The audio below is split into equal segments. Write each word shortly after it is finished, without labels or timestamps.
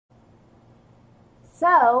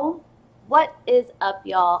So, what is up,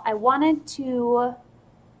 y'all? I wanted to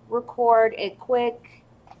record a quick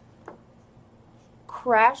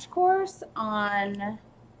crash course on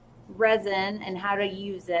resin and how to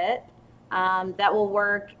use it. That will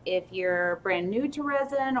work if you're brand new to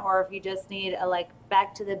resin or if you just need a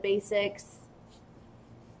back to the basics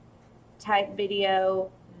type video.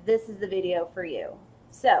 This is the video for you.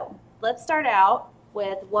 So let's start out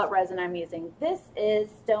with what resin I'm using. This is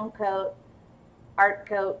Stone Coat Art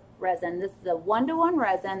Coat resin. This is a 1-to-1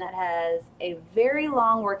 resin that has a very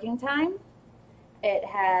long working time. It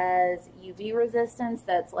has UV resistance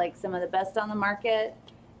that's like some of the best on the market.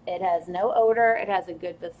 It has no odor. It has a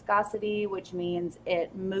good viscosity, which means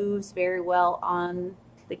it moves very well on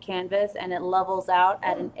the canvas, and it levels out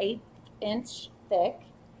at an 1/8 thick.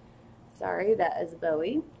 Sorry, that is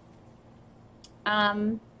Bowie.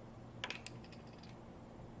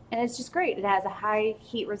 And it's just great. It has a high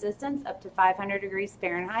heat resistance up to 500 degrees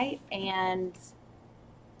Fahrenheit, and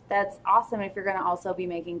that's awesome if you're going to also be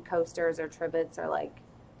making coasters or trivets or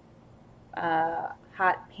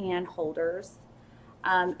hot pan holders.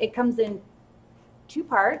 It comes in 2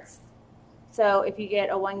 parts. So if you get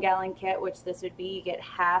a 1-gallon kit, which this would be, you get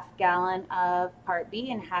 ½ gallon of part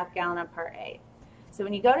B and ½ gallon of part A. So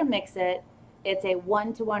when you go to mix it, it's a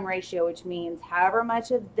 1-to-1 ratio, which means however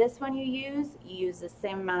much of this one you use the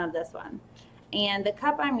same amount of this one. And the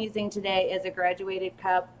cup I'm using today is a graduated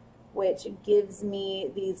cup, which gives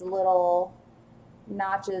me these little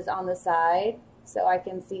notches on the side so I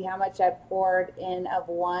can see how much I poured in of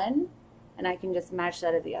one, and I can just match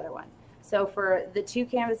that of the other one. So for the 2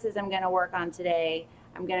 canvases I'm going to work on today,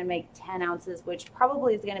 I'm going to make 10 ounces, which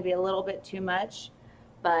probably is going to be a little bit too much,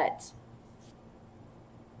 but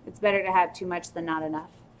it's better to have too much than not enough.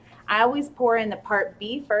 I always pour in the part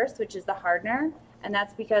B first, which is the hardener, and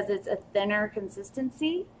that's because it's a thinner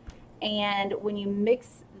consistency, and when you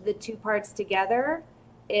mix the 2 parts together,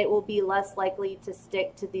 it will be less likely to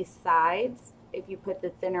stick to these sides if you put the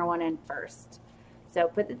thinner one in first. So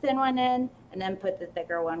put the thin one in and then put the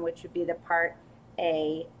thicker one, which would be the part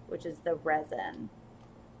A, which is the resin.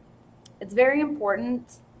 It's very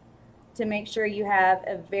important to make sure you have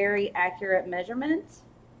a very accurate measurement,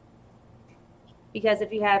 because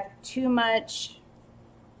if you have too much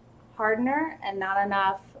hardener and not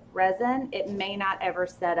enough resin, it may not ever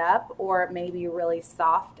set up, or it may be really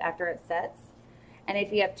soft after it sets. And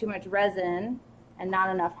if you have too much resin and not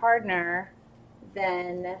enough hardener,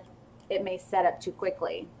 then it may set up too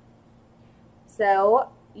quickly. So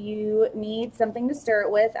you need something to stir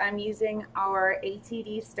it with. I'm using our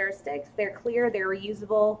ATD stir sticks. They're clear, they're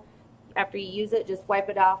reusable. After you use it, just wipe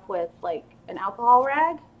it off with an alcohol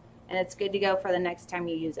rag, and it's good to go for the next time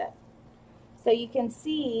you use it. So you can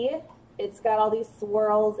see it's got all these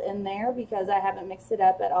swirls in there because I haven't mixed it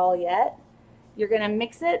up at all yet. You're going to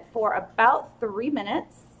mix it for about 3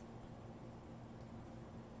 minutes,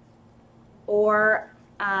 or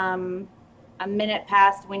a minute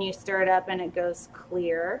past when you stir it up and it goes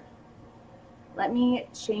clear. Let me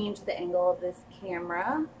change the angle of this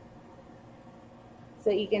camera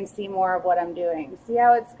so you can see more of what I'm doing. See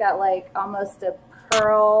how it's got almost a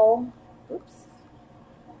pearl,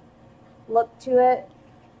 look to it,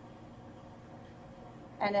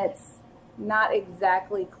 and it's not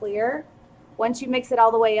exactly clear. Once you mix it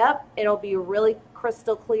all the way up, it'll be really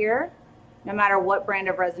crystal clear no matter what brand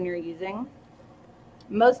of resin you're using.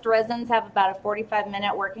 Most resins have about a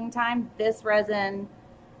 45-minute working time. This resin,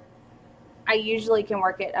 I usually can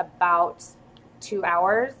work it about 2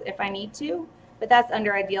 hours if I need to, but that's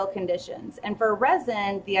under ideal conditions. And for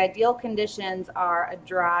resin, the ideal conditions are a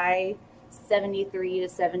dry 73 to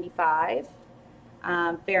 75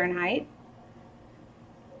 Fahrenheit.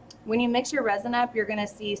 When you mix your resin up, you're going to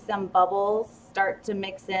see some bubbles start to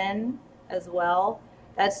mix in as well.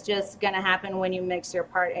 That's just going to happen when you mix your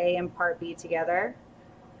part A and part B together.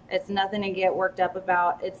 It's nothing to get worked up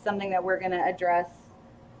about. It's something that we're going to address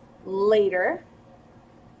later.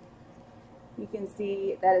 You can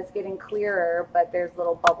see that it's getting clearer, but there's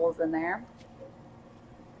little bubbles in there.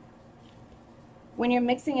 When you're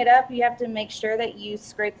mixing it up, you have to make sure that you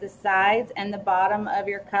scrape the sides and the bottom of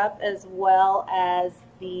your cup, as well as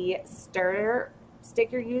the stir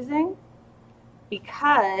stick you're using,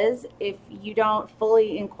 because if you don't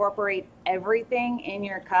fully incorporate everything in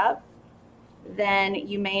your cup, then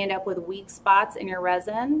you may end up with weak spots in your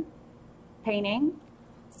resin painting.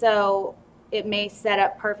 So it may set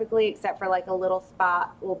up perfectly, except for a little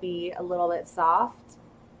spot will be a little bit soft.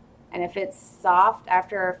 And if it's soft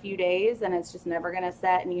after a few days, then it's just never going to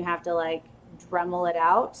set, and you have to Dremel it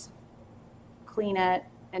out, clean it,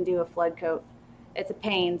 and do a flood coat. It's a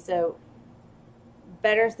pain, so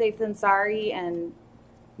better safe than sorry, and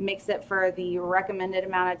mix it for the recommended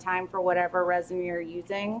amount of time for whatever resin you're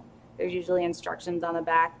using. There's usually instructions on the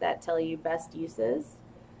back that tell you best uses.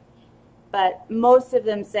 But most of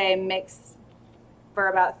them say mix for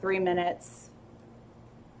about 3 minutes.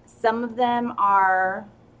 Some of them are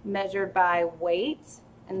measured by weight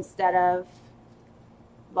instead of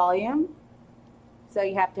volume, so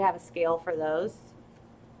you have to have a scale for those.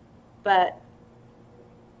 But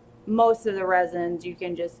most of the resins you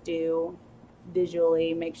can just do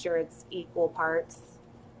visually, make sure it's equal parts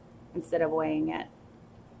instead of weighing it.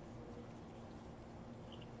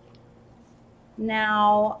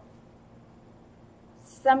 Now,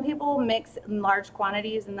 some people mix in large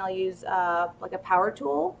quantities and they'll use like a power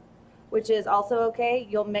tool, which is also okay.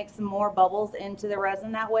 You'll mix more bubbles into the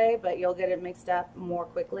resin that way, but you'll get it mixed up more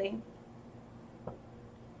quickly.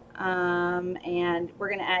 And we're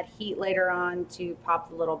going to add heat later on to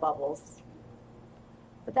pop the little bubbles.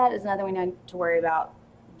 But that is nothing we need to worry about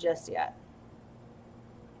just yet.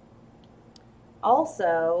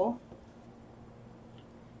 Also,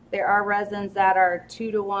 there are resins that are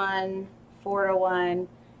 2-to-1, 4-to-1,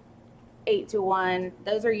 8-to-1.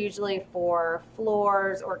 Those are usually for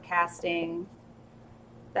floors or casting.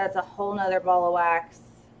 That's a whole nother ball of wax.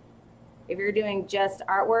 If you're doing just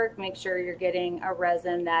artwork, make sure you're getting a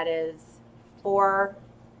resin that is for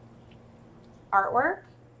artwork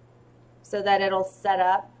so that it'll set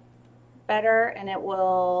up better, and it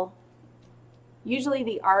will, usually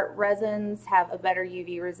the art resins have a better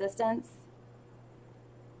UV resistance,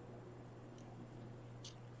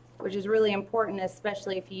 which is really important,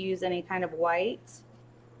 especially if you use any kind of white.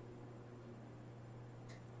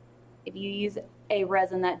 If you use a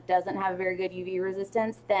resin that doesn't have very good UV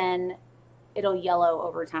resistance, then it'll yellow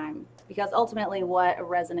over time, because ultimately what a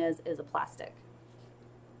resin is a plastic.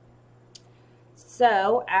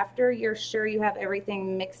 So after you're sure you have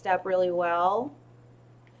everything mixed up really well,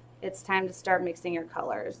 it's time to start mixing your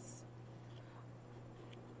colors.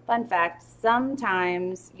 Fun fact,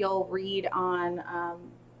 sometimes you'll read on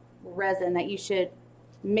resin that you should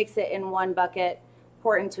mix it in one bucket,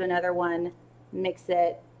 pour it into another one, mix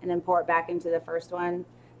it, and then pour it back into the first one.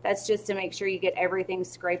 That's just to make sure you get everything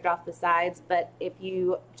scraped off the sides, but if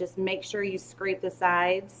you just make sure you scrape the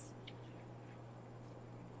sides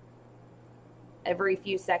every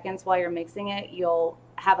few seconds while you're mixing it, you'll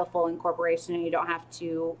have a full incorporation and you don't have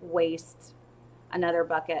to waste another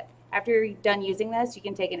bucket. After you're done using this, you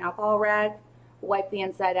can take an alcohol rag, wipe the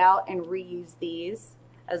inside out, and reuse these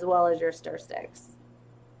as well as your stir sticks.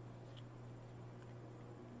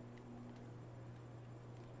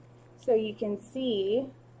 So you can see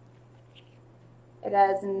it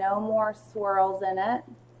has no more swirls in it.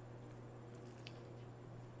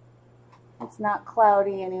 It's not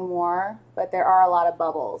cloudy anymore, but there are a lot of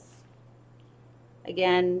bubbles.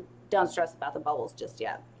 Again, don't stress about the bubbles just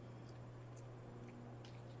yet.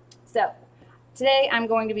 So today I'm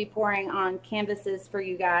going to be pouring on canvases for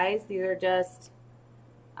you guys. These are just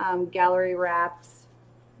gallery wrapped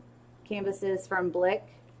canvases from Blick.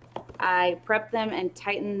 I prep them and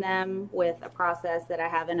tighten them with a process that I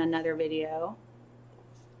have in another video.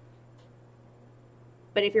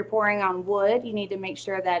 But if you're pouring on wood, you need to make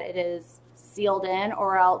sure that it is sealed in,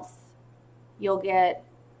 or else you'll get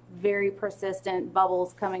very persistent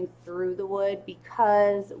bubbles coming through the wood,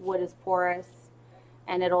 because wood is porous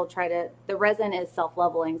and it'll try to, the resin is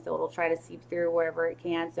self-leveling, so it'll try to seep through wherever it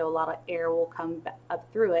can, so a lot of air will come up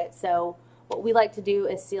through it. So what we like to do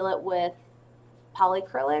is seal it with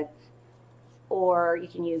polyacrylic, or you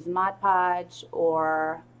can use Mod Podge,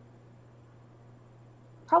 or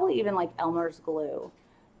probably even like Elmer's glue.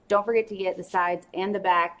 Don't forget to get the sides and the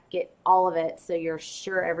back, get all of it so you're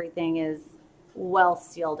sure everything is well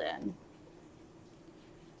sealed in.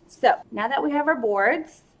 So now that we have our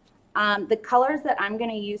boards, the colors that I'm going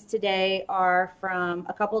to use today are from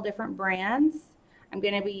a couple different brands. I'm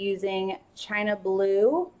going to be using China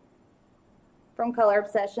Blue from Color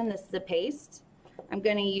Obsession. This is a paste. I'm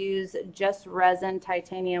going to use Just Resin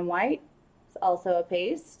Titanium White. It's also a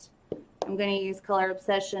paste. I'm going to use Color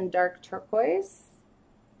Obsession Dark Turquoise.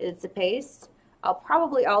 It's a paste. I'll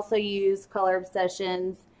probably also use Color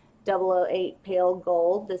Obsession's 008 Pale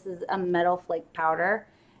Gold. This is a metal flake powder.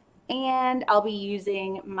 And I'll be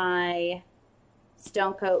using my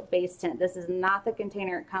Stone Coat base tint. This is not the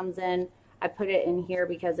container it comes in. I put it in here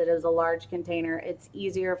because it is a large container. It's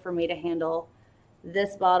easier for me to handle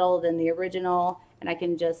this bottle than the original, and I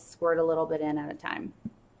can just squirt a little bit in at a time.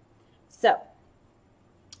 So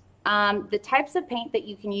the types of paint that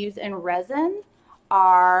you can use in resin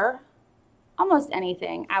are almost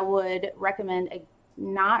anything. I would recommend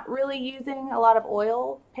not really using a lot of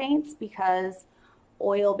oil paints, because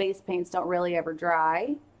oil-based paints don't really ever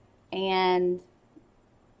dry. and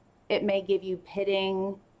it may give you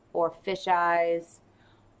pitting or fish eyes,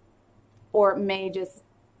 or it may just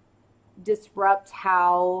disrupt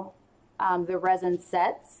how the resin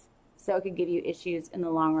sets. So it could give you issues in the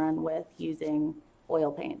long run with using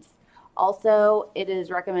oil paints. Also, it is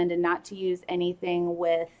recommended not to use anything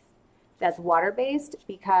that's water-based,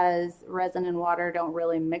 because resin and water don't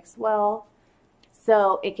really mix well.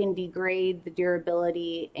 So it can degrade the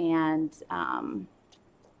durability and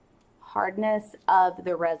hardness of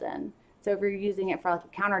the resin. So if you're using it for like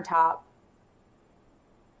a countertop,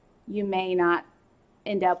 you may not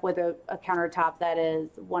end up with a countertop that is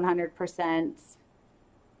 100%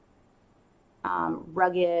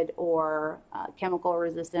 rugged or chemical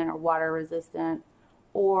resistant or water resistant,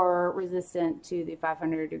 or resistant to the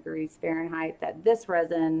 500 degrees Fahrenheit that this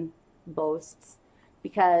resin boasts,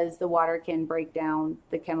 because the water can break down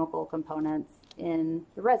the chemical components in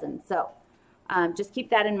the resin. So just keep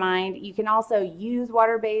that in mind. You can also use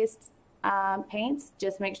water-based paints.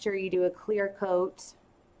 Just make sure you do a clear coat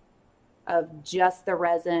of just the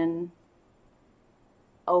resin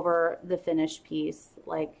over the finished piece,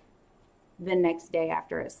 like the next day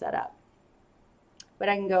after it's set up. But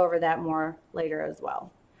I can go over that more later as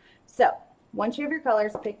well. So once you have your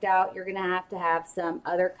colors picked out, you're gonna have some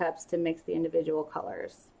other cups to mix the individual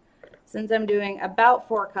colors. Since I'm doing about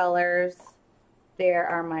 4 colors, there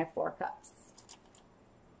are my 4 cups.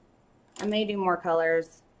 I may do more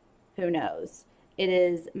colors, who knows. It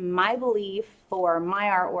is my belief for my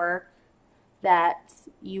artwork that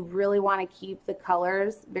you really want to keep the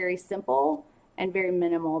colors very simple and very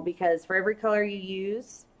minimal, because for every color you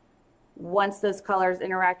use, once those colors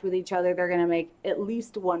interact with each other, they're going to make at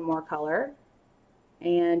least one more color,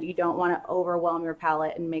 and you don't want to overwhelm your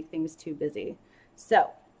palette and make things too busy.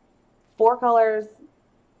 So 4 colors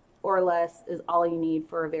or less is all you need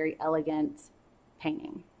for a very elegant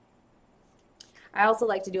painting. I also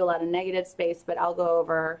like to do a lot of negative space, but I'll go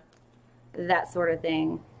over that sort of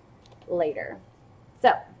thing later.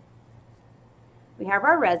 So we have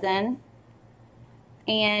our resin,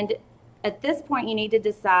 and at this point you need to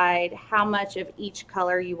decide how much of each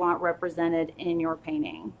color you want represented in your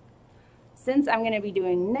painting. Since I'm going to be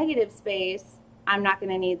doing negative space, I'm not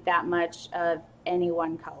going to need that much of any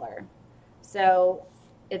one color. So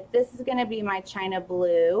if this is going to be my China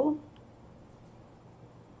blue,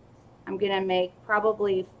 I'm going to make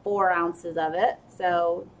probably 4 ounces of it.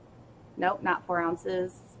 So, nope, not 4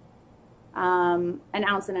 ounces. 1.5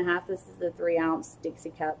 ounces. This is a 3-ounce Dixie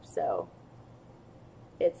cup, so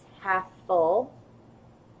it's half full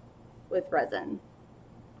with resin.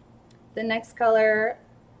 The next color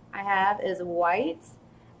I have is white,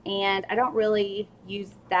 and I don't really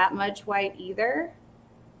use that much white either,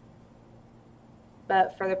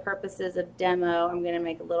 but for the purposes of demo, I'm going to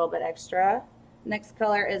make a little bit extra. Next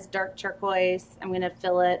color is dark turquoise. I'm going to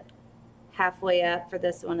fill it halfway up for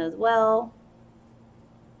this one as well.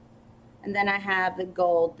 And then I have the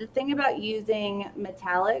gold. The thing about using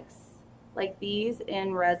metallics like these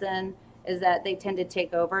in resin is that they tend to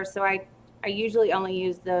take over. So I usually only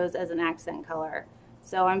use those as an accent color.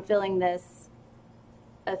 So I'm filling this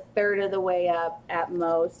 1/3 of the way up at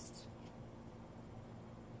most,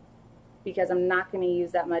 because I'm not going to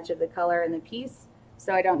use that much of the color in the piece.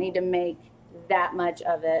 So I don't need to make that much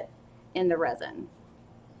of it in the resin.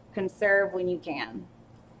 Conserve when you can.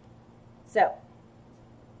 So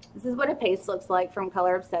this is what a paste looks like from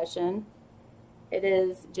Color Obsession. It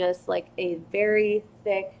is just like a very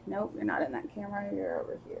thick, nope, you're not in that camera, you're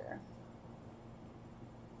over here.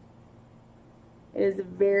 It is a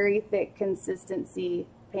very thick consistency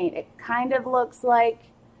paint. It kind of looks like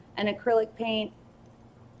an acrylic paint,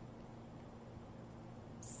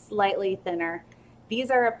 slightly thinner.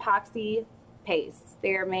 These are epoxy pastes.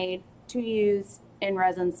 They are made to use in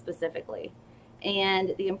resin specifically.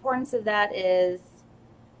 And the importance of that is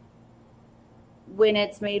when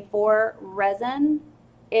it's made for resin,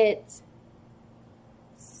 it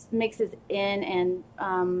mixes in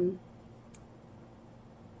and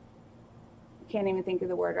can't even think of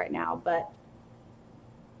the word right now, but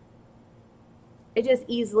it just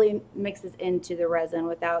easily mixes into the resin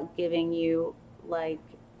without giving you like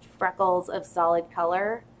freckles of solid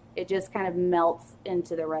color. It just kind of melts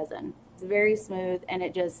into the resin. It's very smooth, and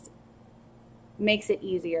it just makes it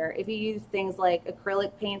easier. If you use things like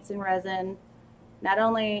acrylic paints in resin, not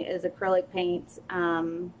only is acrylic paint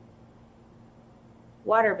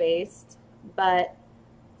water-based, but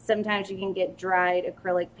sometimes you can get dried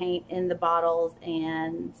acrylic paint in the bottles,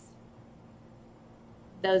 and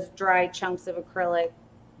those dry chunks of acrylic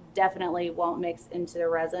definitely won't mix into the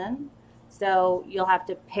resin. So you'll have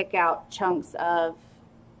to pick out chunks of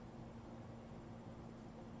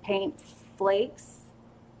paint flakes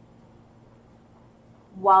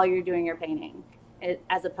while you're doing your painting,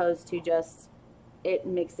 as opposed to just it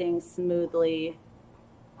mixing smoothly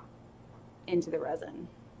into the resin.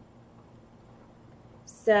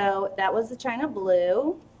 So that was the China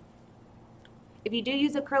Blue. If you do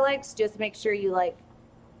use acrylics, just make sure you like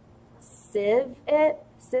sift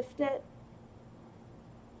it,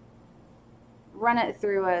 run it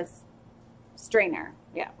through a strainer.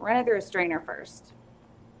 Yeah, run it through a strainer first.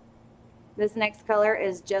 This next color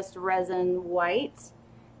is just resin white.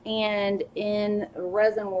 And in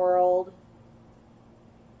resin world,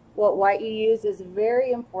 what white you use is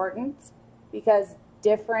very important because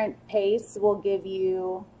different pastes will give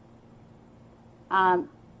you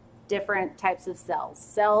different types of cells.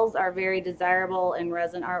 Cells are very desirable in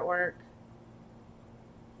resin artwork,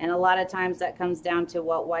 and a lot of times that comes down to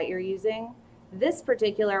what white you're using. This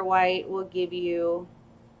particular white will give you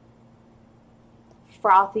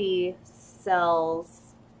frothy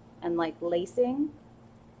cells and like lacing,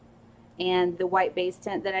 and the white base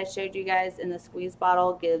tint that I showed you guys in the squeeze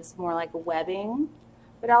bottle gives more like webbing,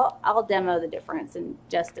 but I'll demo the difference in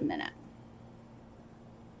just a minute.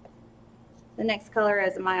 The next color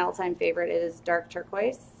is my all-time favorite. It is dark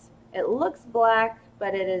turquoise. It looks black,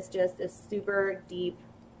 but it is just a super deep,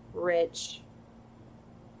 rich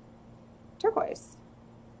turquoise.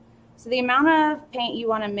 So the amount of paint you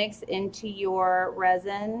want to mix into your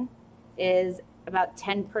resin is about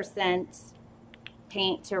 10%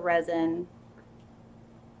 paint to resin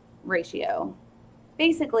ratio.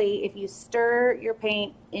 Basically, if you stir your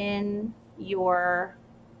paint in your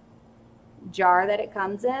jar that it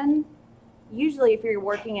comes in, usually if you're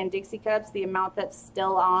working in Dixie cups, the amount that's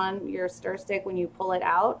still on your stir stick when you pull it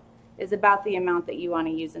out is about the amount that you want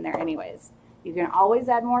to use in there anyways. You can always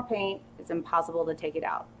add more paint. It's impossible to take it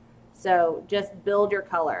out. So just build your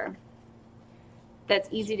color. That's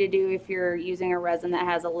easy to do if you're using a resin that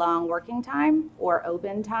has a long working time or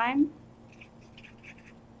open time.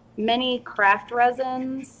 Many craft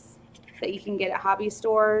resins that you can get at hobby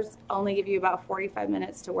stores only give you about 45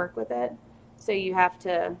 minutes to work with it. So you have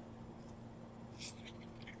to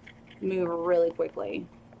move really quickly.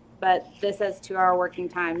 But this has 2-hour working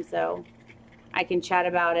time, so I can chat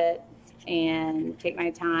about it and take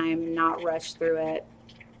my time, not rush through it.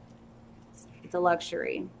 It's a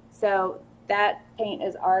luxury. So that paint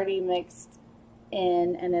is already mixed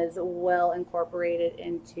in and is well incorporated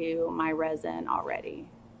into my resin already.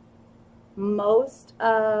 Most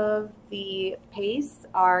of the pastes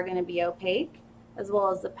are going to be opaque, as well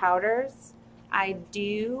as the powders. I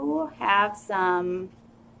do have some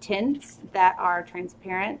tints that are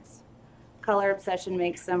transparent. Color Obsession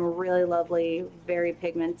makes some really lovely, very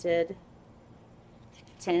pigmented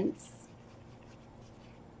tints.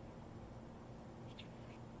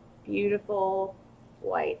 Beautiful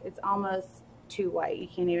white. It's almost too white. You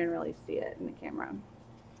can't even really see it in the camera.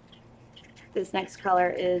 This next color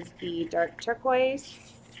is the dark turquoise.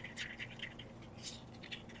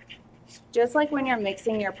 Just like when you're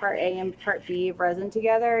mixing your part A and part B of resin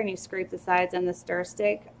together and you scrape the sides and the stir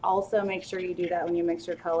stick, also make sure you do that when you mix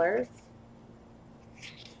your colors,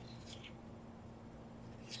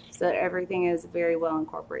 so that everything is very well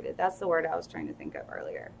incorporated. That's the word I was trying to think of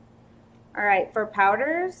earlier. All right, for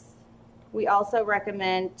powders, we also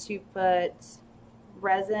recommend to put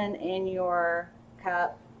resin in your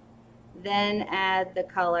cup, then add the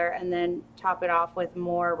color, and then top it off with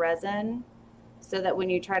more resin, so that when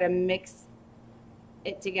you try to mix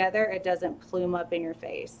it together, it doesn't plume up in your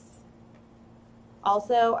face.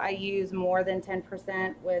 Also, I use more than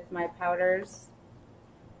 10% with my powders.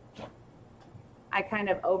 I kind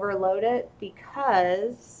of overload it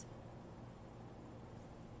because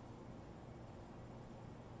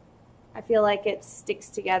I feel like it sticks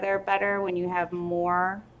together better when you have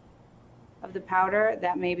more of the powder.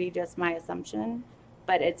 That may be just my assumption,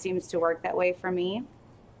 but it seems to work that way for me.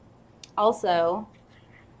 Also,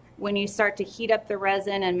 when you start to heat up the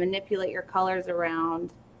resin and manipulate your colors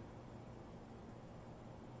around,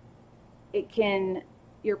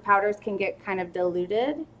 your powders can get kind of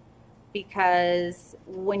diluted, because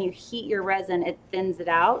when you heat your resin, it thins it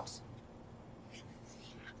out.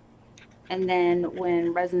 And then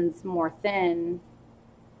when resin's more thin,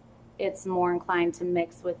 it's more inclined to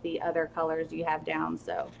mix with the other colors you have down.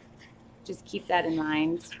 So just keep that in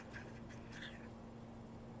mind.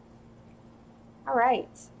 All right,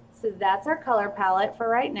 so that's our color palette for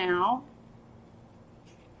right now.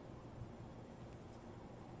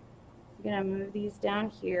 I'm gonna move these down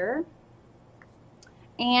here.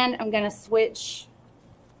 And I'm going to switch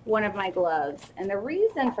one of my gloves. And the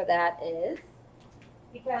reason for that is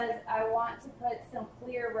because I want to put some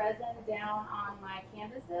clear resin down on my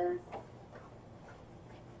canvases.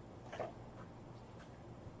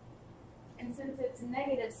 And since it's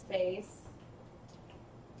negative space,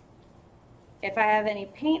 if I have any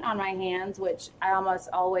paint on my hands, which I almost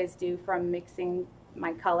always do from mixing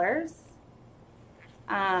my colors,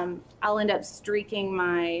 I'll end up streaking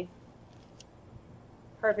my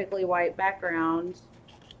perfectly white background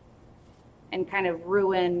and kind of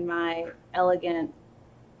ruin my elegant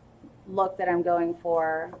look that I'm going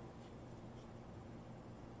for.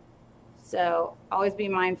 So always be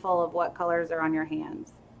mindful of what colors are on your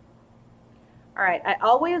hands. All right, I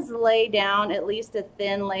always lay down at least a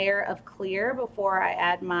thin layer of clear before I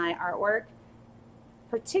add my artwork.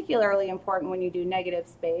 Particularly important when you do negative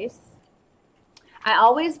space. I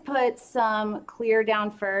always put some clear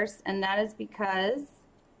down first, and that is because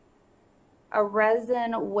a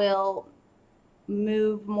resin will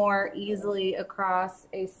move more easily across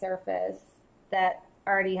a surface that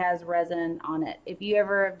already has resin on it. If you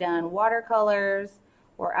ever have done watercolors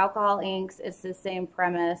or alcohol inks, it's the same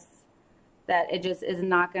premise, that it just is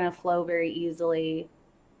not going to flow very easily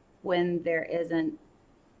when there isn't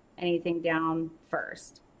anything down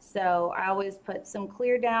first. So I always put some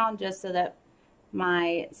clear down just so that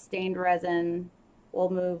my stained resin will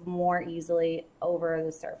move more easily over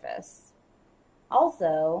the surface.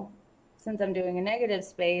 Also, since I'm doing a negative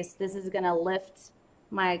space, this is going to lift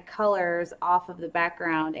my colors off of the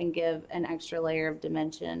background and give an extra layer of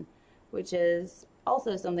dimension, which is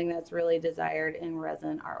also something that's really desired in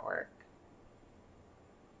resin artwork.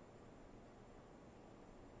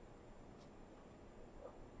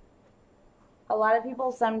 A lot of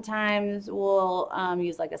people sometimes will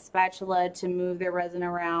use like a spatula to move their resin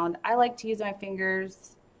around. I like to use my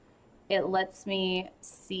fingers. It lets me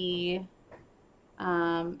see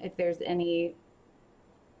if there's any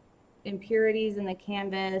impurities in the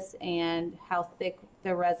canvas and how thick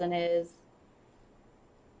the resin is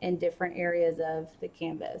in different areas of the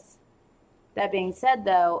canvas. That being said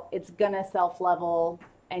though, it's gonna self-level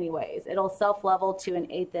anyways. It'll self-level to an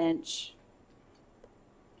 1/8 inch.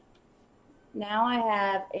 Now I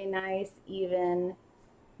have a nice even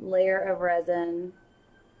layer of resin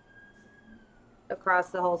across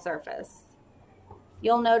the whole surface.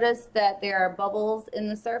 You'll notice that there are bubbles in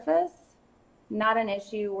the surface. Not an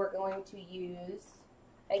issue. We're going to use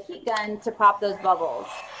a heat gun to pop those bubbles.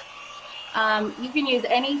 You can use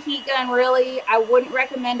any heat gun really. I wouldn't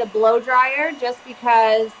recommend a blow dryer just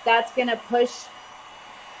because that's going to push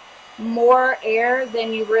more air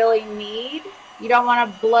than you really need. You don't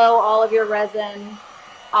want to blow all of your resin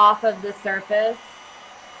off of the surface.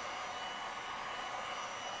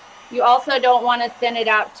 You also don't want to thin it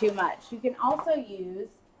out too much. You can also use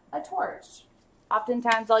a torch.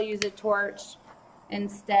 Oftentimes I'll use a torch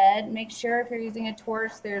instead. Make sure if you're using a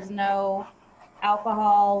torch there's no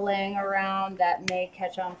alcohol laying around that may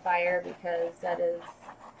catch on fire, because that is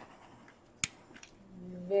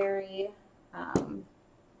very,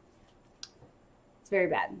 it's very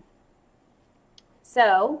bad.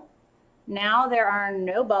 So now there are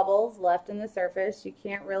no bubbles left in the surface. You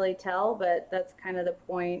can't really tell, but that's kind of the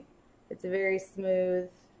point. It's a very smooth,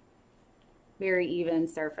 very even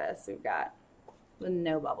surface we've got with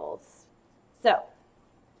no bubbles. So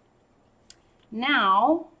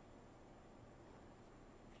now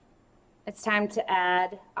it's time to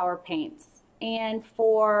add our paints. And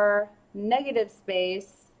for negative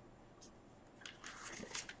space,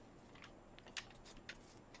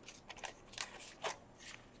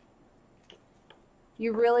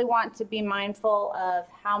 you really want to be mindful of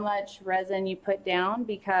how much resin you put down,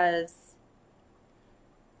 because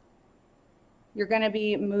you're going to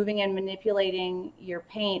be moving and manipulating your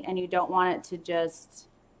paint and you don't want it to just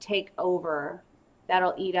take over.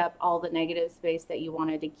 That'll eat up all the negative space that you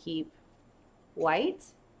wanted to keep white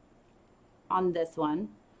on this one.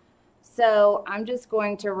 So I'm just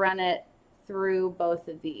going to run it through both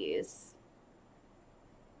of these.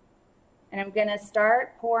 And I'm going to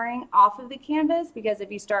start pouring off of the canvas, because if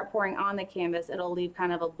you start pouring on the canvas, it'll leave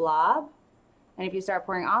kind of a blob. And if you start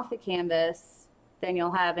pouring off the canvas, then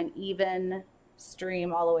you'll have an even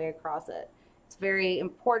stream all the way across it. It's very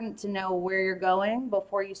important to know where you're going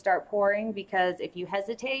before you start pouring, because if you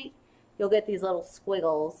hesitate, you'll get these little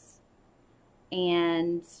squiggles,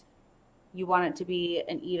 and you want it to be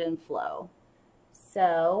an even flow.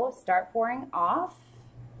 So start pouring off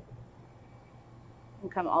and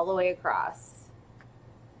come all the way across.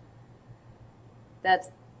 That's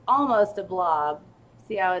almost a blob.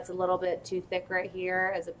 See how it's a little bit too thick right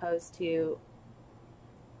here as opposed to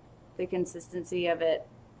the consistency of it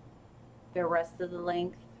the rest of the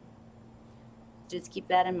length. Just keep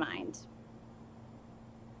that in mind.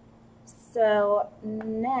 So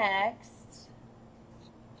next,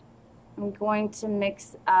 I'm going to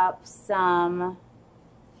mix up some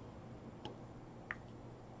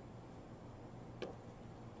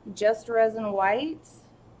Just Resin white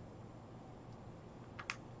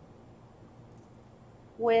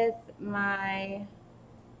with my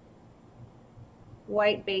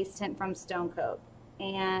white base tint from Stone Coat.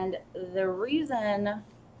 And the reason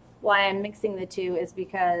why I'm mixing the two is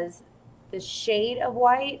because the shade of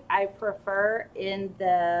white I prefer in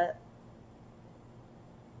the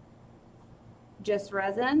Just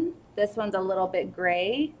Resin. This one's a little bit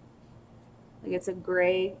gray. Like it's a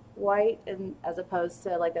gray white and as opposed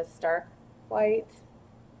to like a stark white.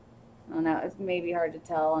 I don't know, it's maybe hard to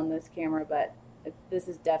tell on this camera, but this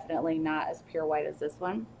is definitely not as pure white as this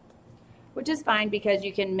one, which is fine because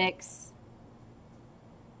you can mix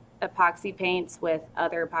epoxy paints with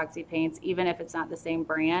other epoxy paints, even if it's not the same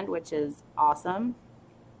brand, which is awesome.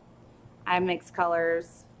 I mix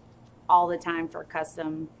colors all the time for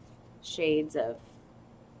custom shades of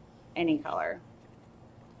any color.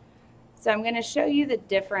 So I'm going to show you the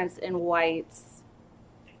difference in whites.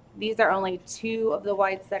 These are only 2 of the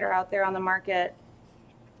whites that are out there on the market,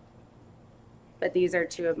 but these are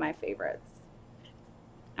 2 of my favorites.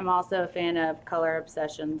 I'm also a fan of Color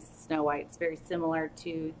Obsession's Snow White. It's very similar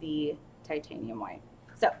to the titanium white.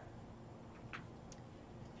 So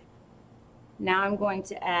now I'm going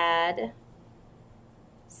to add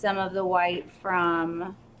some of the white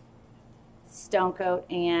from Stone Coat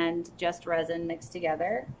and Just Resin mixed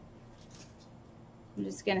together. I'm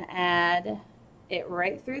just going to add it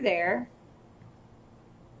right through there.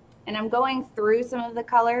 And I'm going through some of the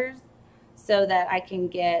colors so that I can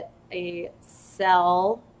get a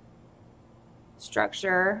cell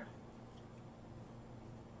structure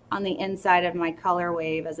on the inside of my color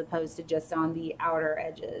wave as opposed to just on the outer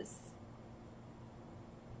edges.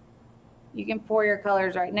 You can pour your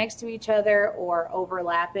colors right next to each other or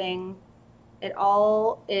overlapping. It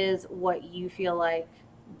all is what you feel like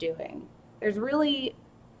doing. There's really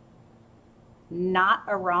not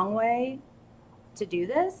a wrong way to do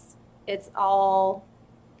this. It's all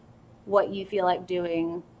what you feel like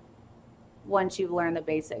doing once you've learned the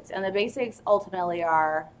basics. And the basics ultimately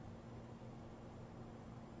are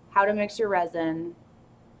how to mix your resin,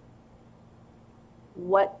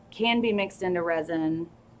 what can be mixed into resin,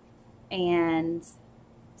 and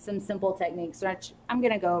some simple techniques, which I'm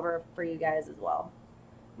going to go over for you guys as well.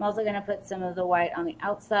 I'm also going to put some of the white on the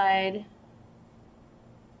outside.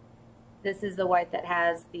 This is the white that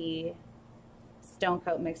has the Stone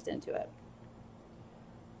Coat mixed into it.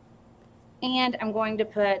 And I'm going to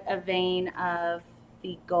put a vein of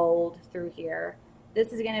the gold through here.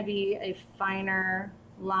 This is going to be a finer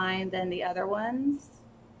line than the other ones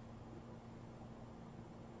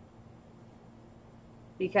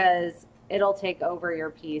because it'll take over your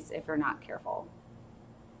piece if you're not careful.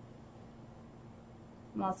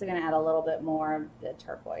 I'm also going to add a little bit more of the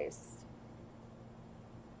turquoise.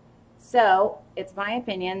 So it's my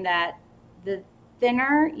opinion that the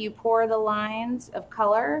thinner you pour the lines of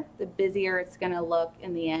color, the busier it's going to look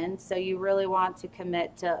in the end. So you really want to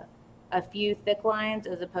commit to a few thick lines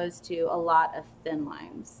as opposed to a lot of thin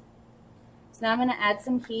lines. So now I'm going to add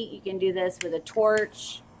some heat. You can do this with a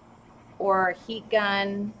torch or a heat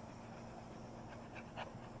gun.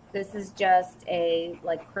 This is just a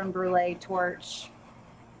like creme brulee torch.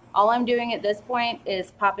 All I'm doing at this point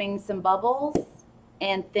is popping some bubbles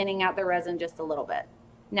and thinning out the resin just a little bit.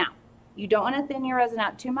 Now, you don't want to thin your resin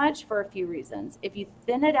out too much for a few reasons. If you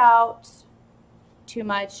thin it out too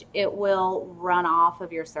much, it will run off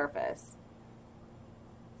of your surface.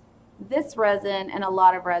 This resin and a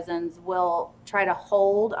lot of resins will try to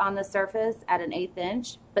hold on the surface at an 1/8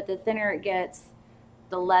 inch, but the thinner it gets,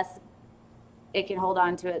 the less it can hold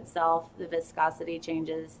on to itself, the viscosity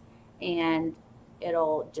changes, and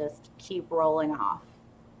it'll just keep rolling off.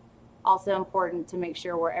 Also important to make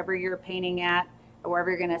sure wherever you're painting at, or wherever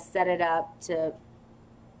you're going to set it up to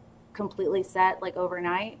completely set like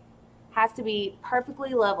overnight, has to be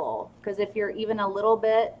perfectly level, because if you're even a little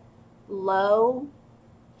bit low,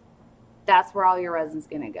 that's where all your resin's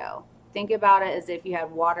going to go. Think about it as if you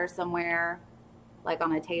had water somewhere, like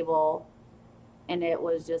on a table, and it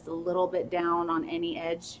was just a little bit down on any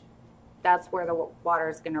edge. That's where the water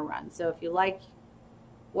is going to run. So if you like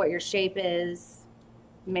what your shape is,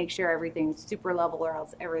 make sure everything's super level or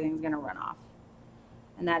else everything's going to run off.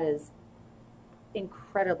 And that is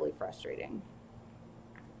incredibly frustrating.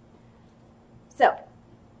 So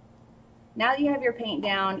now that you have your paint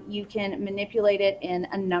down, you can manipulate it in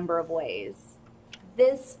a number of ways.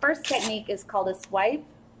 This first technique is called a swipe.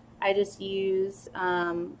 I just use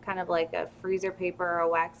kind of like a freezer paper or a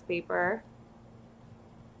wax paper.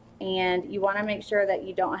 And you want to make sure that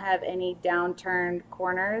you don't have any downturned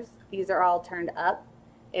corners. These are all turned up.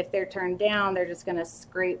 If they're turned down, they're just going to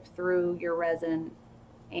scrape through your resin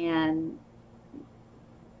and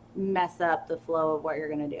mess up the flow of what you're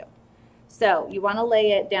going to do. So you want to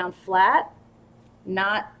lay it down flat,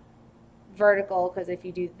 not vertical, because if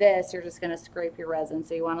you do this, you're just going to scrape your resin.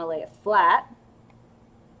 So you want to lay it flat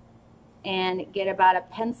and get about a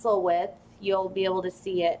pencil width. You'll be able to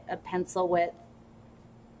see it, a pencil width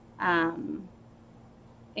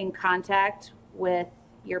in contact with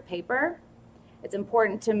your paper. It's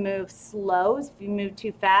important to move slow. If you move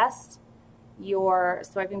too fast, your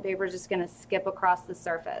swiping paper is just going to skip across the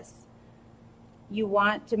surface. You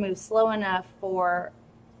want to move slow enough for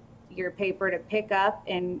your paper to pick up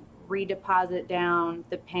and redeposit down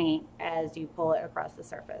the paint as you pull it across the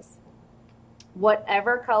surface.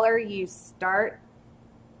 Whatever color you start,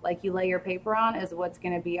 like you lay your paper on, is what's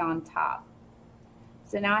going to be on top.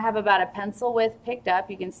 So now I have about a pencil width picked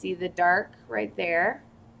up. You can see the dark right there.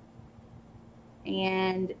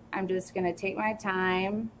 And I'm just going to take my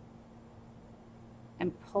time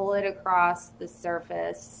and pull it across the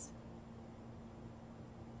surface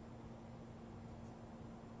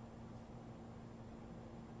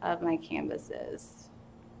of my canvases.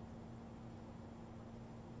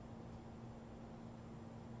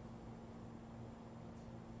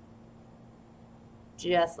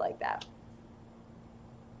 Just like that.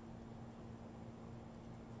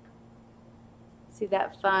 See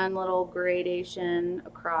that fun little gradation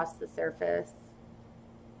across the surface?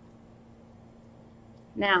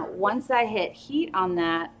 Now, once I hit heat on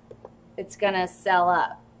that, it's going to sell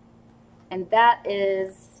up. And that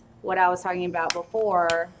is what I was talking about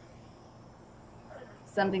before,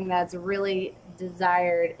 something that's really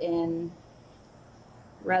desired in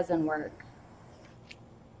resin work.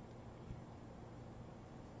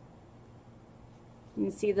 You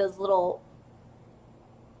can see those little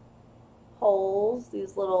holes,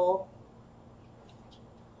 these little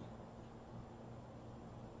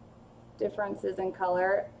differences in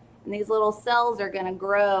color, and these little cells are going to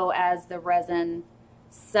grow as the resin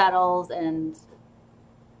settles and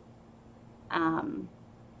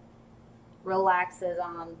relaxes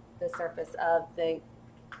on the surface of the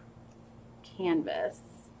canvas.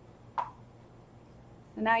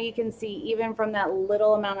 And now you can see, even from that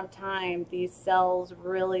little amount of time, these cells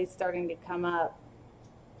really starting to come up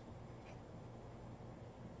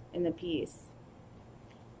in the piece.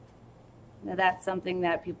 Now that's something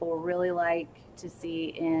that people really like to see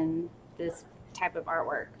in this type of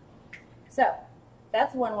artwork. So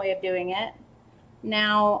that's one way of doing it.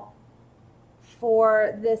 Now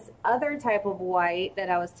for this other type of white that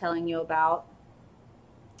I was telling you about,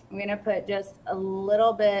 I'm going to put just a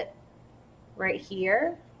little bit right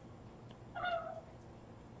here.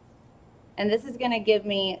 And this is going to give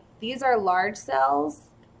me, these are large cells,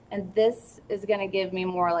 and this is going to give me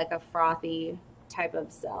more like a frothy type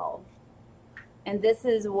of cell. And this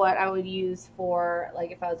is what I would use for,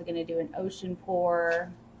 like, if I was going to do an ocean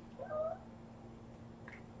pour,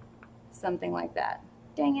 something like that.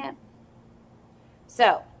 Dang it.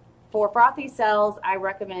 So for frothy cells, I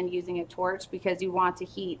recommend using a torch because you want to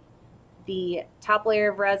heat the top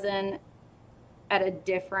layer of resin at a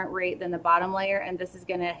different rate than the bottom layer, and this is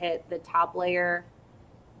going to hit the top layer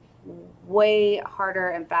way harder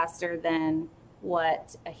and faster than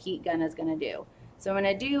what a heat gun is going to do. So what I'm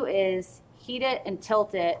going to do is heat it and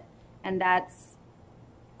tilt it, and that's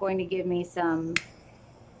going to give me some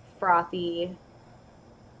frothy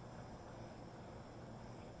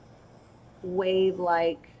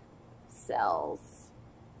wave-like cells.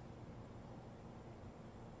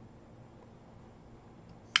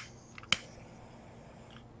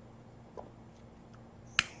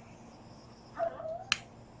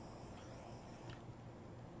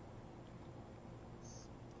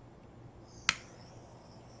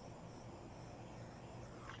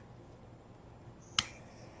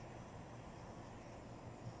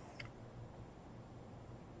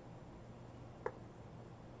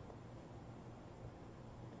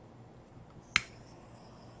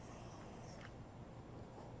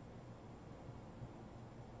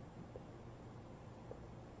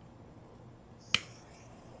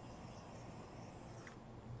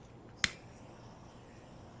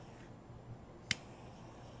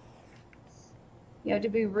 You have to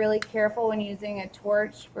be really careful when using a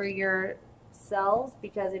torch for your cells,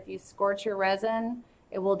 because if you scorch your resin,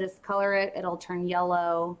 it will discolor it, it'll turn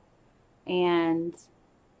yellow, and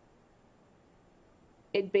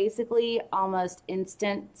it basically almost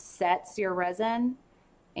instant sets your resin,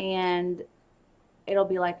 and it'll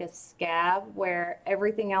be like a scab where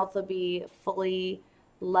everything else will be fully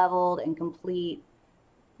leveled and complete.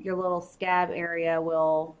 Your little scab area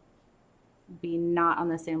will be not on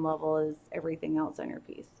the same level as everything else on your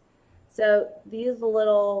piece. So these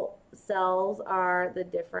little cells are the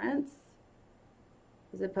difference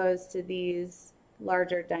as opposed to these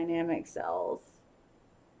larger dynamic cells.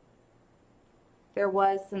 There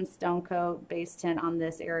was some stone coat base tint on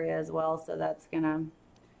this area as well, so it's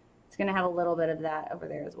gonna have a little bit of that over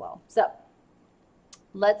there as well. So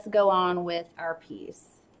let's go on with our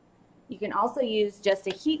piece. You can also use just a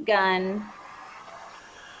heat gun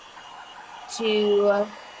to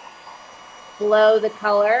blow the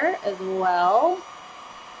color as well.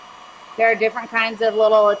 There are different kinds of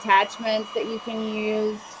little attachments that you can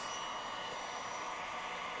use.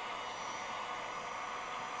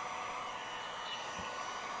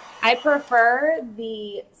 I prefer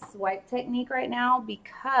the swipe technique right now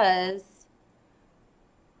because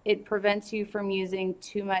it prevents you from using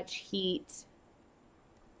too much heat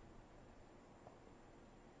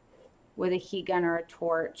with a heat gun or a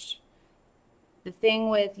torch. The thing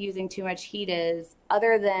with using too much heat is,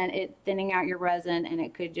 other than it thinning out your resin and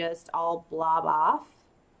it could just all blob off,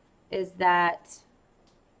 is that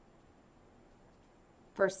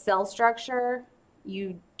for cell structure,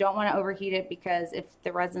 you don't want to overheat it because if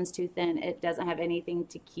the resin's too thin, it doesn't have anything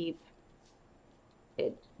to keep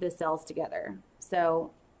the cells together.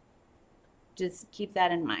 So just keep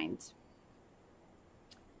that in mind.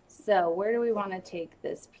 So where do we want to take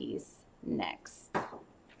this piece next?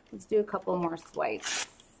 Let's do a couple more swipes.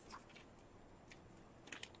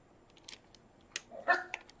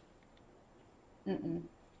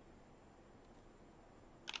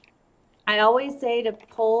 I always say to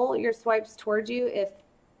pull your swipes towards you. If,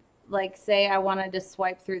 like, say I wanted to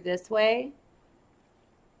swipe through this way,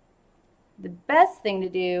 the best thing to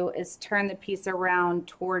do is turn the piece around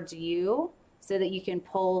towards you so that you can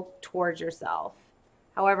pull towards yourself.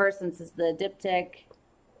 However, since it's the diptych,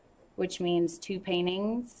 which means two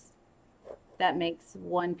paintings, that makes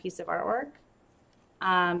one piece of artwork.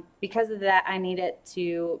 Because of that, I need it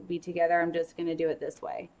to be together. I'm just going to do it this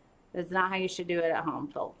way. That's not how you should do it at home,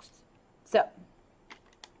 folks. So,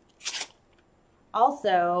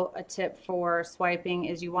 also a tip for swiping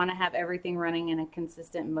is you want to have everything running in a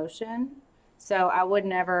consistent motion. So I would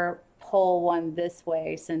never pull one this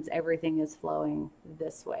way since everything is flowing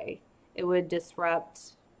this way. It would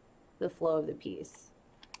disrupt the flow of the piece.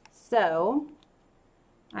 So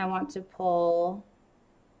I want to pull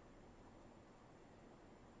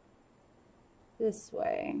this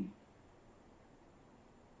way.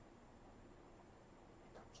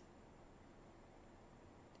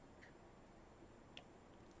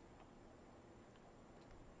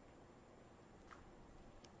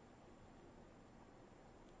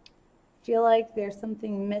 Feel like there's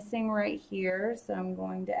something missing right here, so I'm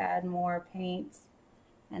going to add more paint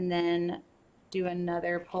and then do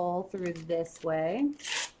another pull through this way.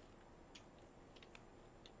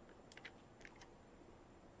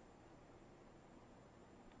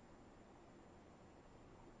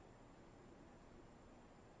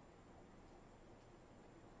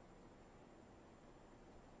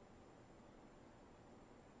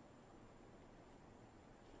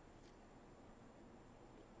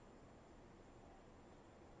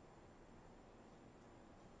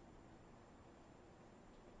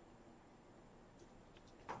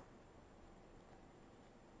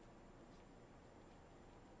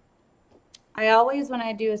 I always, when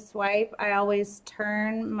I do a swipe, I always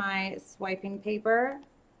turn my swiping paper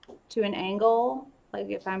to an angle.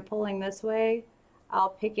 Like if I'm pulling this way,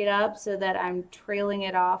 I'll pick it up so that I'm trailing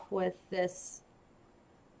it off with this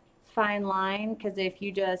fine line, because if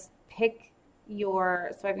you just pick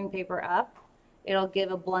your swiping paper up, it'll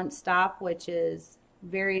give a blunt stop, which is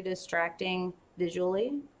very distracting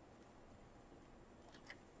visually.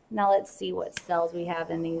 Now let's see what cells we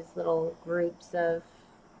have in these little groups of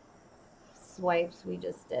swipes we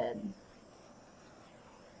just did.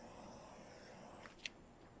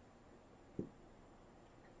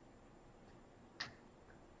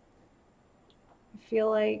 I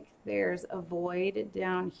feel like there's a void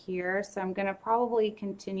down here, so I'm going to probably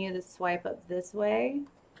continue the swipe up this way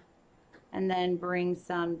and then bring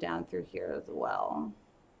some down through here as well.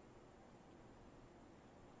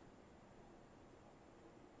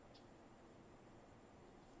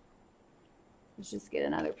 Let's just get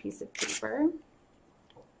another piece of paper.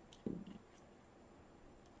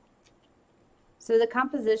 So the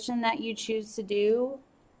composition that you choose to do,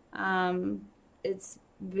 it's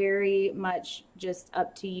very much just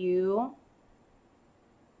up to you.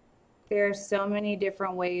 There are so many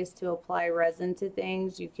different ways to apply resin to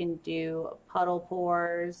things. You can do puddle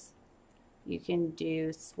pours, you can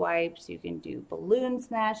do swipes, you can do balloon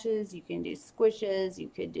smashes, you can do squishes, you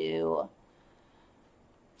could do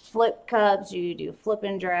flip cups, you do flip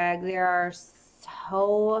and drag. There are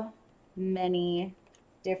so many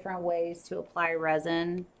different ways to apply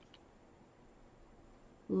resin.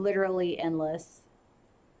 Literally endless.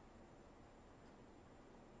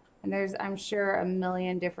 And there's, I'm sure, a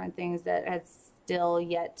million different things that has still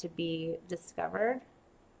yet to be discovered.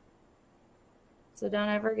 So don't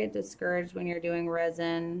ever get discouraged when you're doing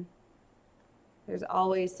resin. There's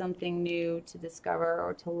always something new to discover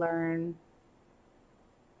or to learn.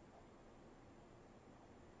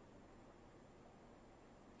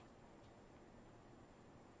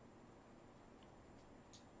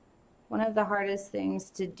 One of the hardest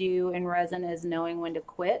things to do in resin is knowing when to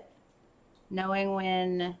quit, knowing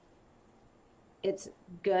when it's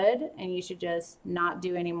good and you should just not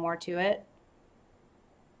do any more to it.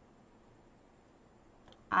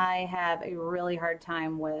 I have a really hard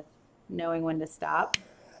time with knowing when to stop.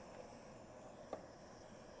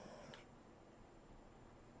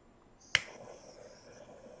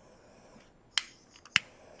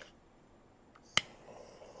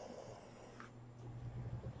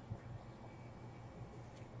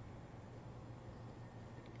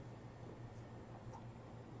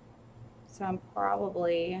 So I'm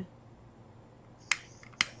probably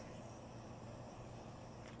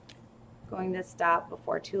going to stop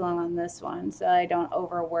before too long on this one so I don't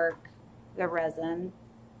overwork the resin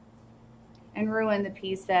and ruin the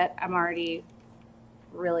piece that I'm already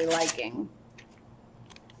really liking.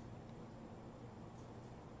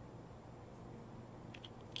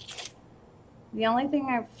 The only thing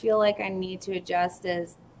I feel like I need to adjust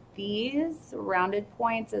is these rounded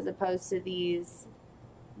points as opposed to these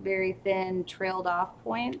very thin trailed off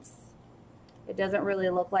points. It doesn't really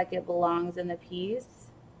look like it belongs in the piece.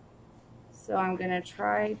 So I'm going to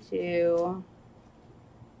try to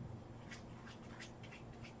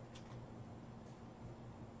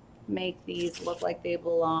make these look like they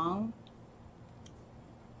belong.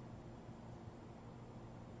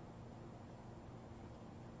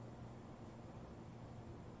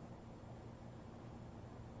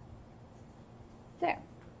 There.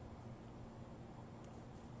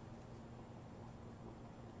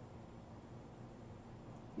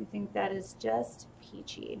 I think that is just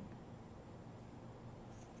peachy.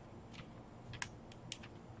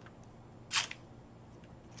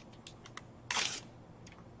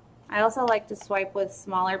 I also like to swipe with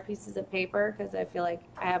smaller pieces of paper because I feel like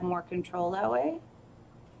I have more control that way.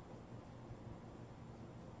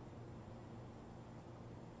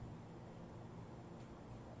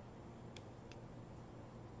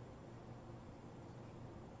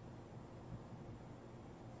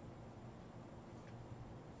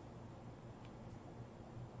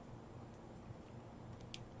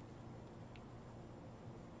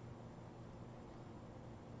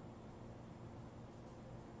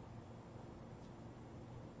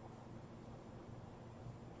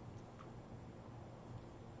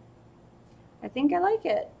 I think I like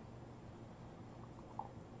it.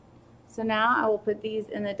 So now I will put these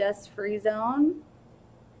in the dust-free zone.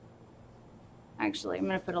 Actually, I'm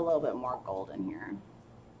going to put a little bit more gold in here.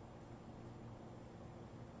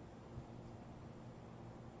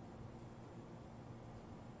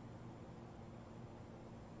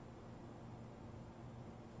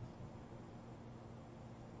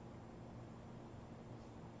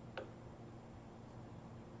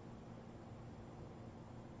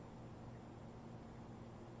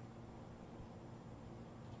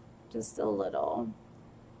 Just a little.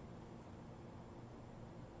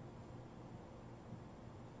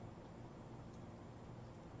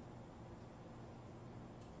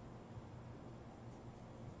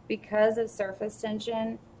 Because of surface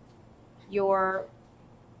tension, your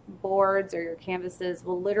boards or your canvases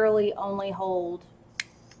will literally only hold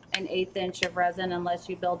an 1/8 inch of resin unless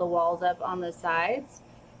you build the walls up on the sides,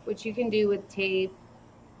 which you can do with tape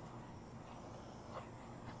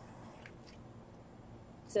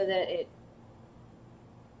so that it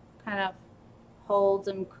kind of holds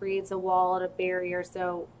and creates a wall and a barrier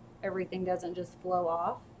so everything doesn't just flow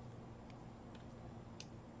off.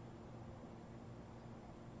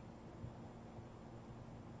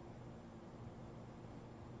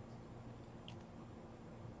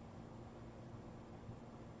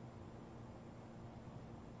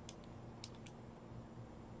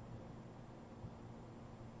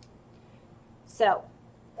 So,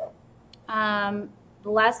 the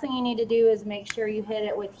last thing you need to do is make sure you hit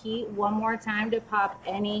it with heat one more time to pop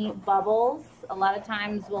any bubbles. A lot of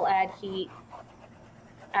times we'll add heat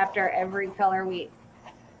after every color we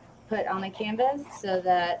put on the canvas so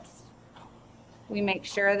that we make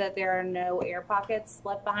sure that there are no air pockets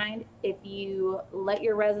left behind. If you let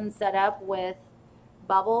your resin set up with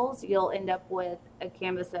bubbles, you'll end up with a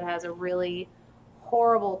canvas that has a really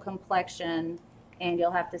horrible complexion, and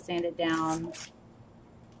you'll have to sand it down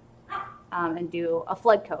and do a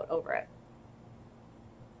flood coat over it.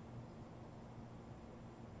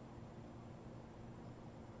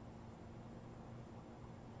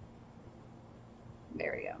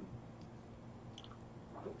 There we go.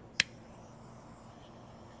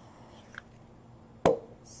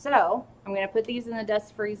 So I'm going to put these in the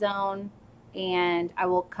dust-free zone, and I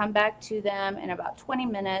will come back to them in about 20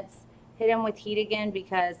 minutes, hit them with heat again,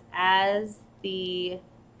 because as the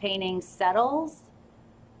painting settles,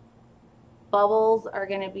 bubbles are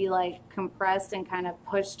going to be like compressed and kind of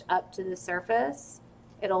pushed up to the surface.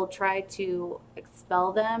 It'll try to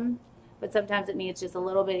expel them, but sometimes it needs just a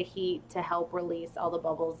little bit of heat to help release all the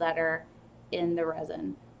bubbles that are in the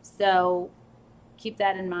resin. So keep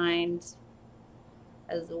that in mind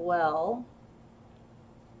as well.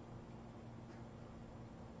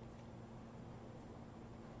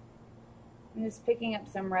 I'm just picking up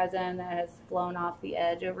some resin that has flown off the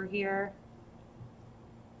edge over here.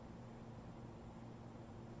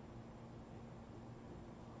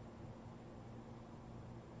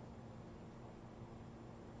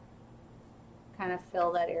 Kind of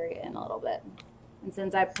fill that area in a little bit. And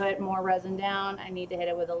since I put more resin down, I need to hit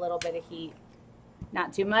it with a little bit of heat.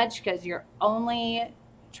 Not too much, because you're only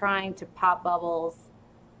trying to pop bubbles,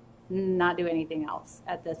 not do anything else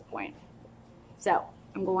at this point. So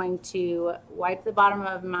I'm going to wipe the bottom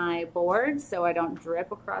of my board so I don't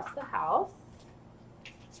drip across the house.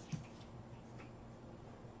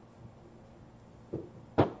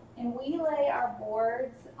 And we lay our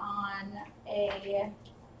boards on a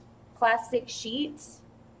plastic sheet,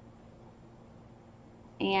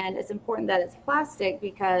 and it's important that it's plastic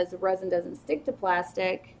because resin doesn't stick to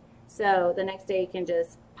plastic, so the next day you can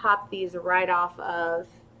just pop these right off of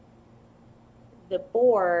the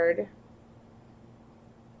board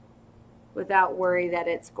without worry that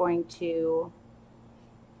it's going to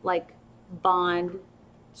like bond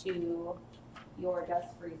to your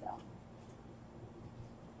dust-free zone.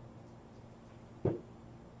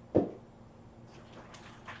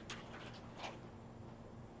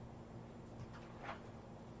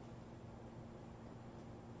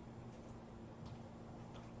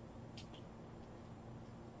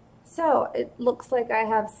 So it looks like I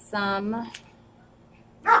have some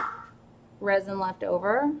resin left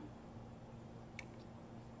over.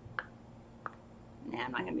 Nah,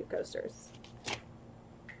 I'm not gonna do coasters.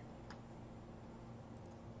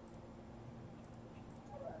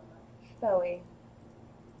 Bowie.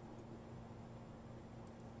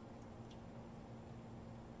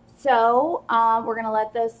 So we're gonna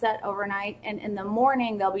let those set overnight, and in the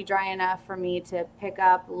morning they'll be dry enough for me to pick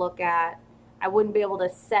up, look at. I wouldn't be able to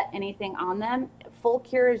set anything on them. Full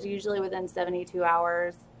cure is usually within 72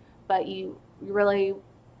 hours, but you really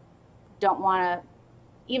don't want to,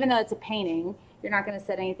 even though it's a painting, you're not going to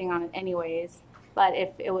set anything on it anyways. But if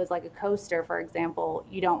it was like a coaster, for example,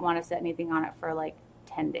 you don't want to set anything on it for like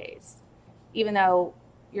 10 days. Even though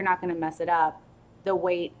you're not going to mess it up, the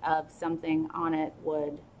weight of something on it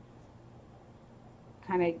would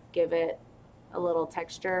kind of give it a little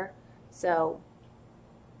texture. So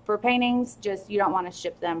for paintings, just you don't want to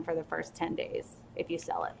ship them for the first 10 days if you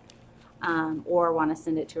sell it, or want to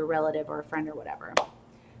send it to a relative or a friend or whatever.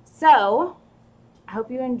 So I hope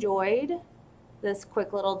you enjoyed this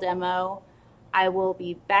quick little demo. I will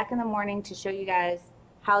be back in the morning to show you guys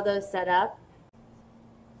how those set up.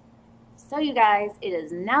 So you guys, it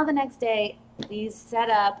is now the next day. These set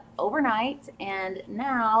up overnight, and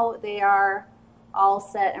now they are all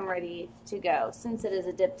set and ready to go. Since it is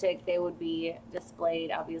a diptych, they would be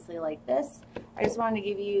displayed obviously like this. I just wanted to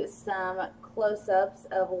give you some close-ups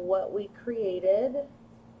of what we created,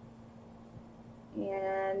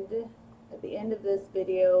 and at the end of this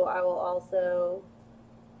video I will also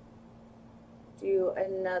do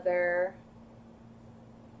another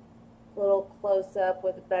little close-up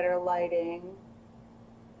with better lighting.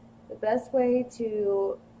 The best way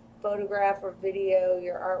to photograph or video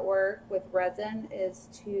your artwork with resin is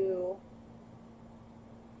to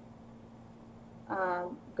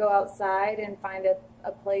go outside and find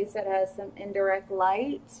a place that has some indirect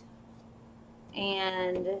light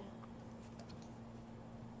and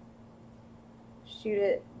shoot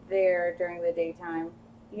it there during the daytime.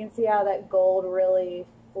 You can see how that gold really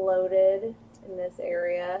floated in this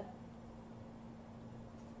area.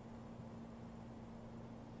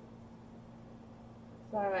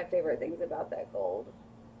 It's one of my favorite things about that gold.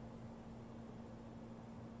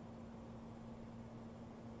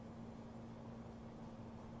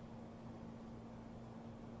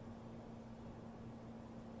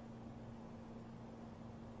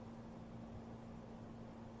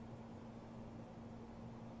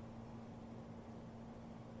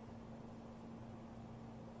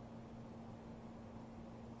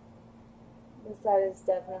 This side is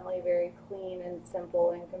definitely very clean and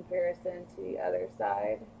simple in comparison to the other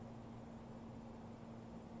side.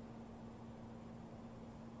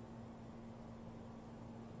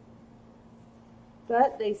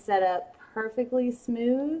 But they set up perfectly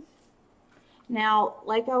smooth. Now,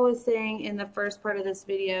 like I was saying in the first part of this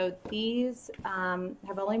video, these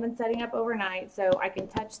have only been setting up overnight, so I can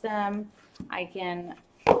touch them, I can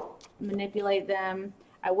manipulate them.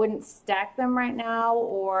 I wouldn't stack them right now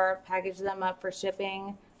or package them up for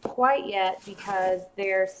shipping quite yet because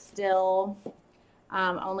they're still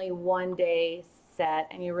only 1 day set,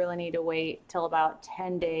 and you really need to wait till about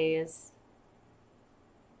 10 days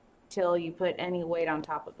till you put any weight on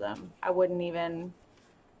top of them. I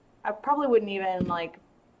probably wouldn't even like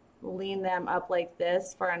lean them up like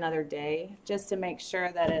this for another day just to make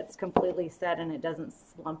sure that it's completely set and it doesn't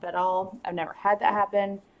slump at all. I've never had that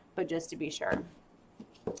happen, but just to be sure.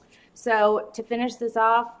 So to finish this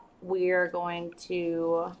off, we're going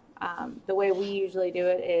to, the way we usually do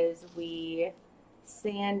it is we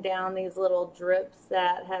sand down these little drips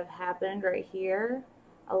that have happened right here.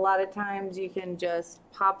 A lot of times you can just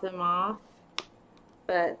pop them off,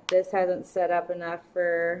 but this hasn't set up enough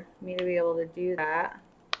for me to be able to do that.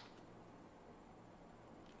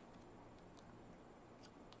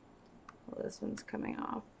 Well, this one's coming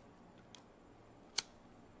off.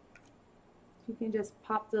 You can just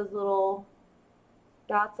pop those little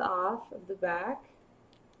dots off of the back.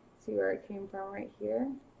 See where it came from right here.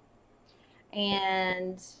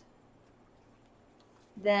 And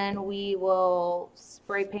then we will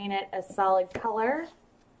spray paint it a solid color,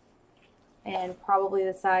 and probably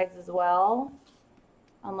the sides as well,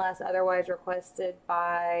 unless otherwise requested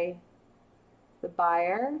by the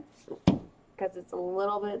buyer, because it's a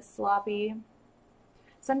little bit sloppy.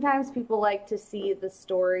 Sometimes people like to see the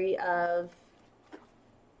story of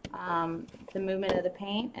the movement of the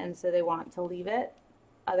paint, and so they want to leave it.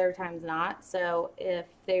 Other times not. So if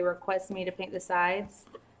they request me to paint the sides,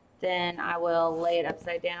 then I will lay it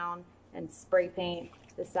upside down and spray paint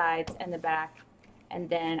the sides and the back, and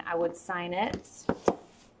then I would sign it.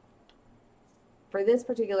 For this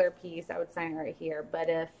particular piece, I would sign it right here, but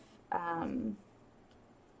if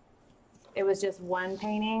it was just one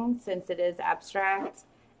painting, since it is abstract,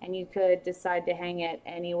 and you could decide to hang it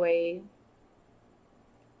any way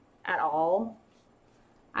at all,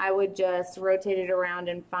 I would just rotate it around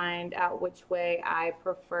and find out which way I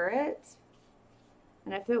prefer it.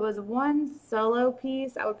 And if it was one solo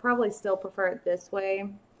piece, I would probably still prefer it this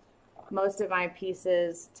way. Most of my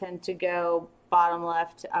pieces tend to go bottom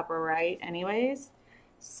left to upper right anyways.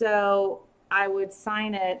 So I would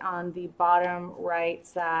sign it on the bottom right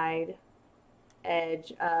side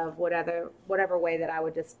edge of whatever way that I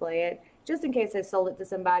would display it, just in case I sold it to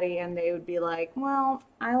somebody and they would be like, well,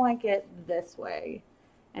 I like it this way.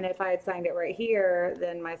 And if I had signed it right here,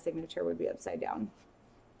 then my signature would be upside down.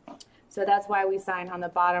 So that's why we sign on the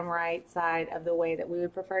bottom right side of the way that we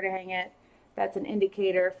would prefer to hang it. That's an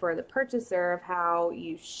indicator for the purchaser of how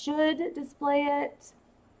you should display it,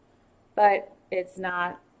 but it's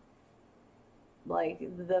not like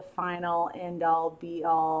the final end all be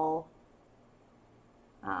all.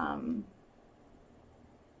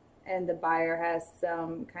 And the buyer has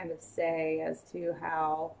some kind of say as to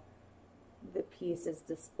how the piece is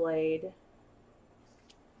displayed.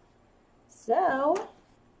 So,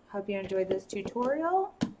 hope you enjoyed this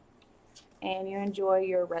tutorial and you enjoy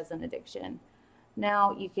your resin addiction.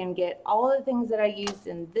 Now you can get all the things that I used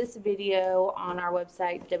in this video on our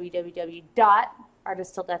website,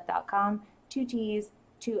 www.artisttilldeath.com, 2 T's,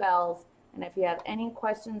 2 L's. And if you have any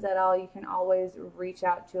questions at all, you can always reach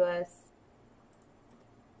out to us.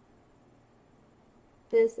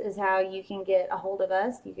 This is how you can get a hold of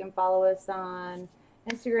us. You can follow us on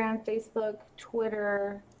Instagram, Facebook,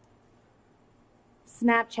 Twitter,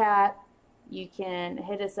 Snapchat. You can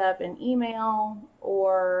hit us up in email,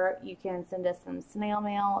 or you can send us some snail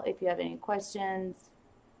mail if you have any questions.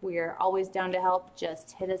 We are always down to help.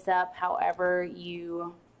 Just hit us up however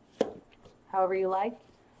you like.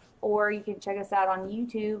 Or you can check us out on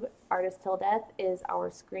YouTube. Artist Till Death is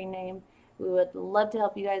our screen name. We would love to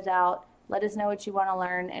help you guys out. Let us know what you want to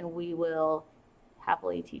learn, and we will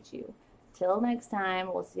happily teach you. Till next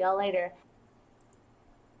time, we'll see y'all later.